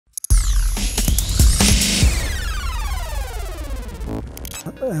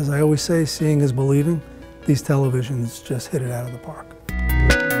as I always say, seeing is believing. These televisions just hit it out of the park.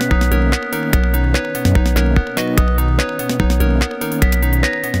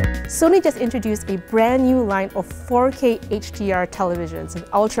 Sony just introduced a brand new line of 4K HDR televisions, an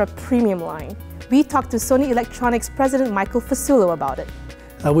ultra premium line. We talked to Sony Electronics President Michael Fasullo about it.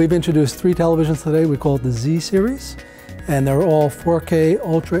 We've introduced 3 televisions today. We call it the Z Series, and they're all 4K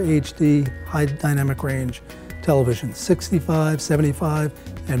Ultra HD high dynamic range televisions, 65, 75,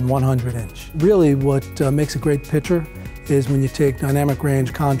 and 100 inch. Really what makes a great picture is when you take dynamic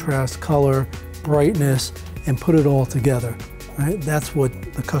range, contrast, color, brightness, and put it all together. Right? That's what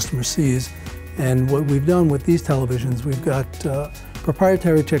the customer sees. And what we've done with these televisions, we've got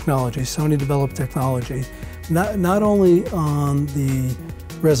proprietary technology, Sony developed technology, not only on the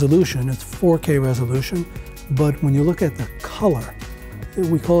resolution, it's 4K resolution, but when you look at the color,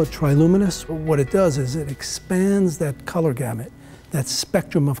 we call it triluminous. What it does is it expands that color gamut, that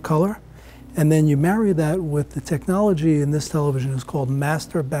spectrum of color, and then you marry that with the technology in this television is called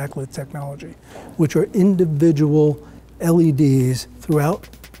master backlit technology, which are individual LEDs throughout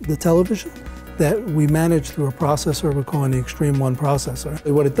the television that we manage through a processor we're calling the Extreme 1 processor.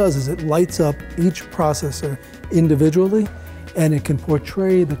 What it does is it lights up each processor individually, and it can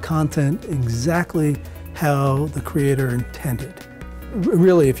portray the content exactly how the creator intended.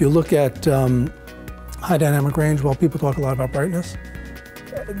 Really, if you look at high dynamic range, while people talk a lot about brightness,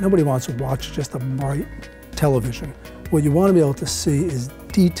 nobody wants to watch just a bright television. What you want to be able to see is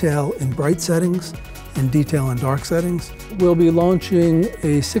detail in bright settings and detail in dark settings. We'll be launching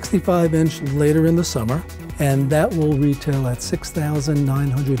a 65-inch later in the summer, and that will retail at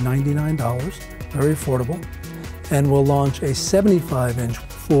 $6,999, very affordable. And we'll launch a 75-inch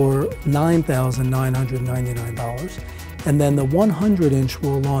for $9,999. And then the 100-inch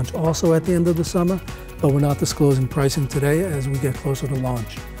will launch also at the end of the summer, but we're not disclosing pricing today. As we get closer to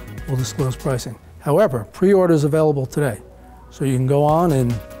launch, we'll disclose pricing. However, pre-orders available today. So you can go on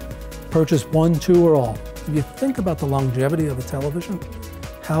and purchase 1, 2, or all. If you think about the longevity of a television,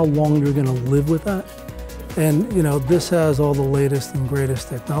 how long you're gonna live with that, and you know, this has all the latest and greatest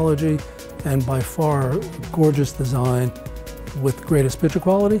technology, and by far gorgeous design with greatest picture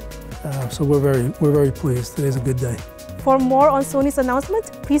quality. So we're very pleased. Today's a good day. For more on Sony's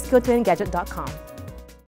announcement, please go to Engadget.com.